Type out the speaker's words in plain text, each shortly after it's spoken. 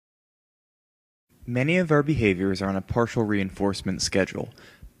Many of our behaviors are on a partial reinforcement schedule.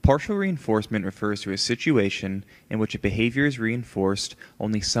 Partial reinforcement refers to a situation in which a behavior is reinforced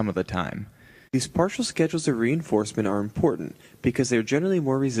only some of the time. These partial schedules of reinforcement are important because they are generally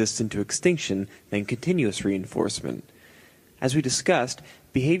more resistant to extinction than continuous reinforcement. As we discussed,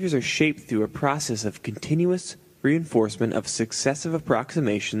 behaviors are shaped through a process of continuous reinforcement of successive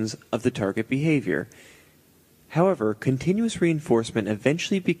approximations of the target behavior. However, continuous reinforcement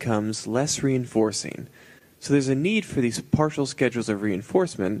eventually becomes less reinforcing, so there's a need for these partial schedules of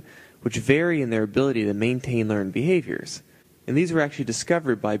reinforcement, which vary in their ability to maintain learned behaviors. And these were actually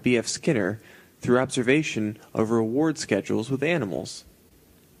discovered by B.F. Skinner through observation of reward schedules with animals.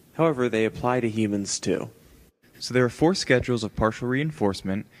 However, they apply to humans too. So there are 4 schedules of partial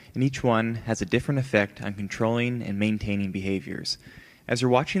reinforcement, and each one has a different effect on controlling and maintaining behaviors. As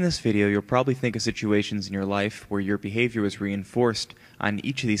you're watching this video, you'll probably think of situations in your life where your behavior was reinforced on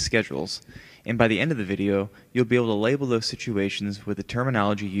each of these schedules. And by the end of the video, you'll be able to label those situations with the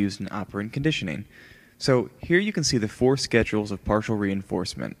terminology used in operant conditioning. So here you can see the 4 schedules of partial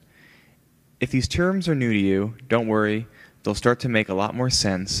reinforcement. If these terms are new to you, don't worry, they'll start to make a lot more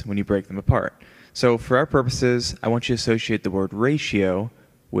sense when you break them apart. So for our purposes, I want you to associate the word ratio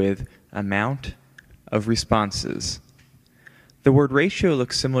with amount of responses. The word ratio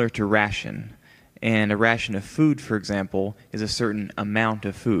looks similar to ration, and a ration of food, for example, is a certain amount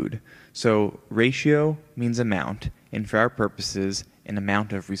of food. So ratio means amount, and for our purposes, an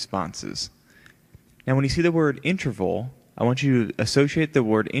amount of responses. Now when you see the word interval, I want you to associate the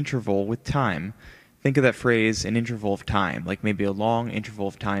word interval with time. Think of that phrase, an interval of time, like maybe a long interval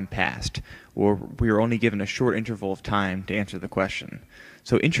of time passed, or we were only given a short interval of time to answer the question.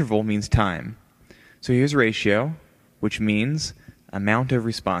 So interval means time. So here's ratio, which means amount of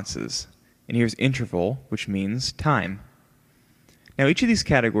responses. And here's interval, which means time. Now each of these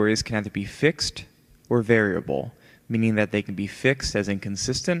categories can either be fixed or variable, meaning that they can be fixed as in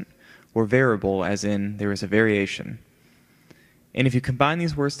consistent, or variable as in there is a variation. And if you combine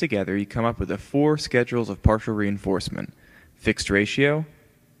these words together, you come up with the 4 schedules of partial reinforcement: fixed ratio,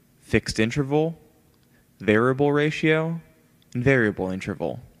 fixed interval, variable ratio, and variable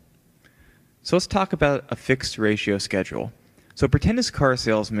interval. So let's talk about a fixed ratio schedule. So pretend this car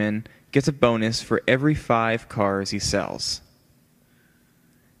salesman gets a bonus for every 5 cars he sells.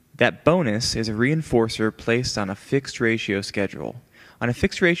 That bonus is a reinforcer placed on a fixed ratio schedule. On a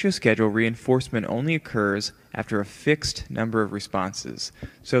fixed ratio schedule, reinforcement only occurs after a fixed number of responses.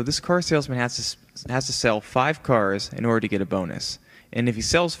 So this car salesman has to sell 5 cars in order to get a bonus. And if he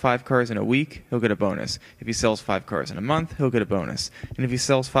sells 5 cars in a week, he'll get a bonus. If he sells 5 cars in a month, he'll get a bonus. And if he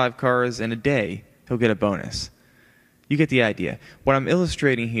sells 5 cars in a day, he'll get a bonus. You get the idea. What I'm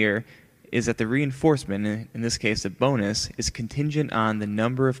illustrating here is that the reinforcement, in this case the bonus, is contingent on the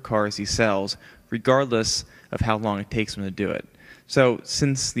number of cars he sells, regardless of how long it takes him to do it. So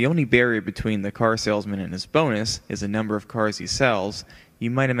since the only barrier between the car salesman and his bonus is the number of cars he sells,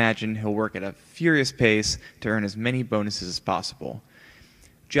 you might imagine he'll work at a furious pace to earn as many bonuses as possible.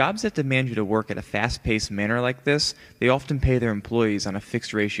 Jobs that demand you to work at a fast-paced manner like this, they often pay their employees on a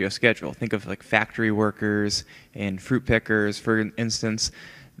fixed ratio schedule. Think of like factory workers and fruit pickers, for instance.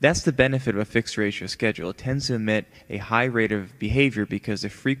 That's the benefit of a fixed ratio schedule. It tends to emit a high rate of behavior because the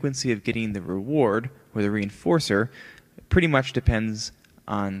frequency of getting the reward, or the reinforcer, pretty much depends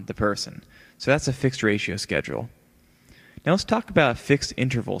on the person. So that's a fixed ratio schedule. Now let's talk about a fixed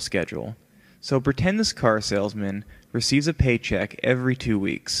interval schedule. So pretend this car salesman receives a paycheck every 2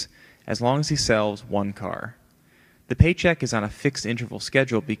 weeks, as long as he sells 1 car. The paycheck is on a fixed interval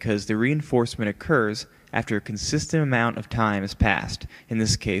schedule because the reinforcement occurs after a consistent amount of time has passed, in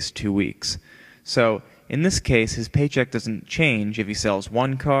this case 2 weeks. So in this case, his paycheck doesn't change if he sells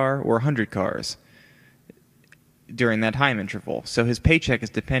 1 car or 100 cars during that time interval. So his paycheck is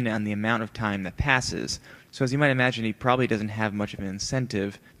dependent on the amount of time that passes. So as you might imagine, he probably doesn't have much of an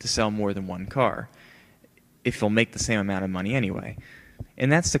incentive to sell more than 1 car, if he'll make the same amount of money anyway.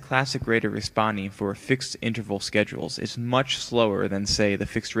 And that's the classic rate of responding for fixed interval schedules. It's much slower than, say, the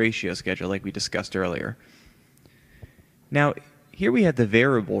fixed ratio schedule like we discussed earlier. Now, here we have the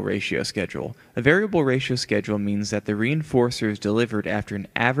variable ratio schedule. A variable ratio schedule means that the reinforcer is delivered after an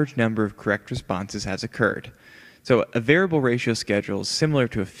average number of correct responses has occurred. So a variable ratio schedule is similar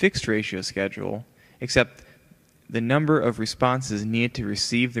to a fixed ratio schedule, except the number of responses needed to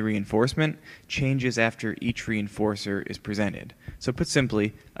receive the reinforcement changes after each reinforcer is presented. So put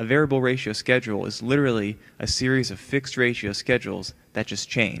simply, a variable ratio schedule is literally a series of fixed ratio schedules that just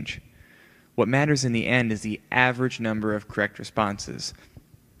change. What matters in the end is the average number of correct responses.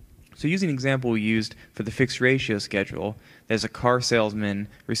 So using an example we used for the fixed ratio schedule, there's a car salesman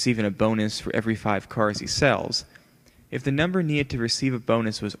receiving a bonus for every 5 cars he sells. If the number needed to receive a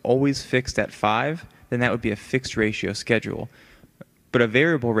bonus was always fixed at 5, then that would be a fixed ratio schedule. But a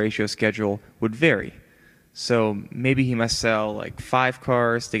variable ratio schedule would vary. So maybe he must sell like 5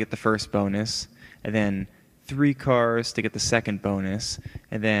 cars to get the first bonus, and then 3 cars to get the second bonus,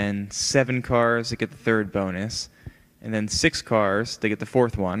 and then 7 cars to get the third bonus, and then 6 cars to get the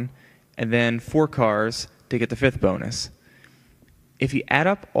fourth one, and then 4 cars to get the fifth bonus. If you add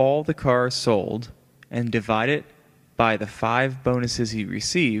up all the cars sold and divide it by the 5 bonuses he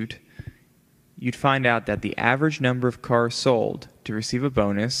received, you'd find out that the average number of cars sold to receive a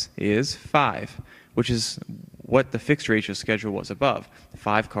bonus is 5, which is what the fixed ratio schedule was above,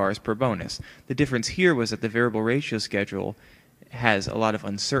 5 cars per bonus. The difference here was that the variable ratio schedule has a lot of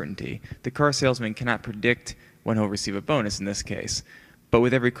uncertainty. The car salesman cannot predict when he'll receive a bonus in this case, but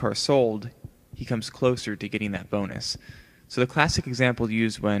with every car sold, he comes closer to getting that bonus. So the classic example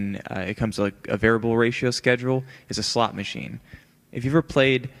used when it comes to like a variable ratio schedule is a slot machine. If you've ever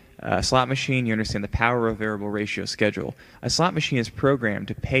played a slot machine, you understand the power of a variable ratio schedule. A slot machine is programmed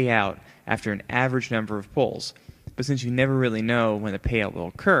to pay out after an average number of pulls. But since you never really know when the payout will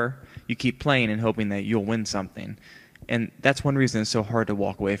occur, you keep playing and hoping that you'll win something. And that's one reason it's so hard to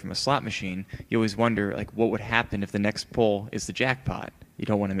walk away from a slot machine. You always wonder, like, what would happen if the next pull is the jackpot? You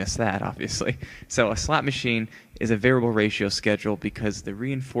don't want to miss that, obviously. So a slot machine is a variable ratio schedule because the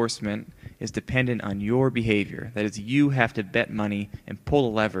reinforcement is dependent on your behavior. That is, you have to bet money and pull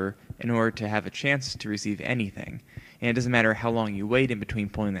a lever in order to have a chance to receive anything. And it doesn't matter how long you wait in between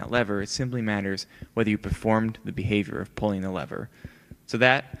pulling that lever. It simply matters whether you performed the behavior of pulling the lever. So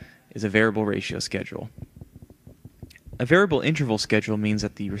that is a variable ratio schedule. A variable interval schedule means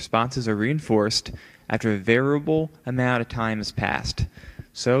that the responses are reinforced after a variable amount of time has passed.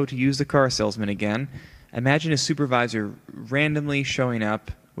 So, to use the car salesman again, imagine a supervisor randomly showing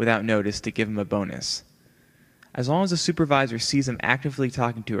up without notice to give him a bonus. As long as the supervisor sees him actively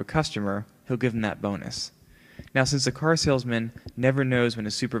talking to a customer, he'll give him that bonus. Now, since the car salesman never knows when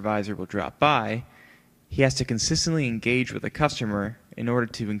a supervisor will drop by, he has to consistently engage with a customer in order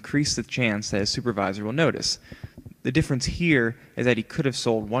to increase the chance that a supervisor will notice. The difference here is that he could have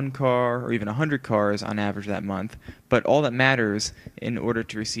sold 1 car or even 100 cars on average that month, but all that matters in order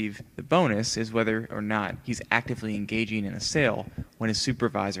to receive the bonus is whether or not he's actively engaging in a sale when his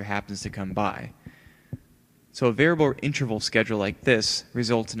supervisor happens to come by. So a variable interval schedule like this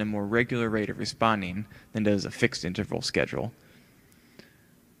results in a more regular rate of responding than does a fixed interval schedule.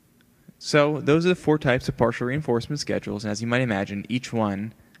 So those are the 4 types of partial reinforcement schedules, and as you might imagine, each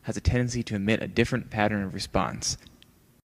one has a tendency to emit a different pattern of response.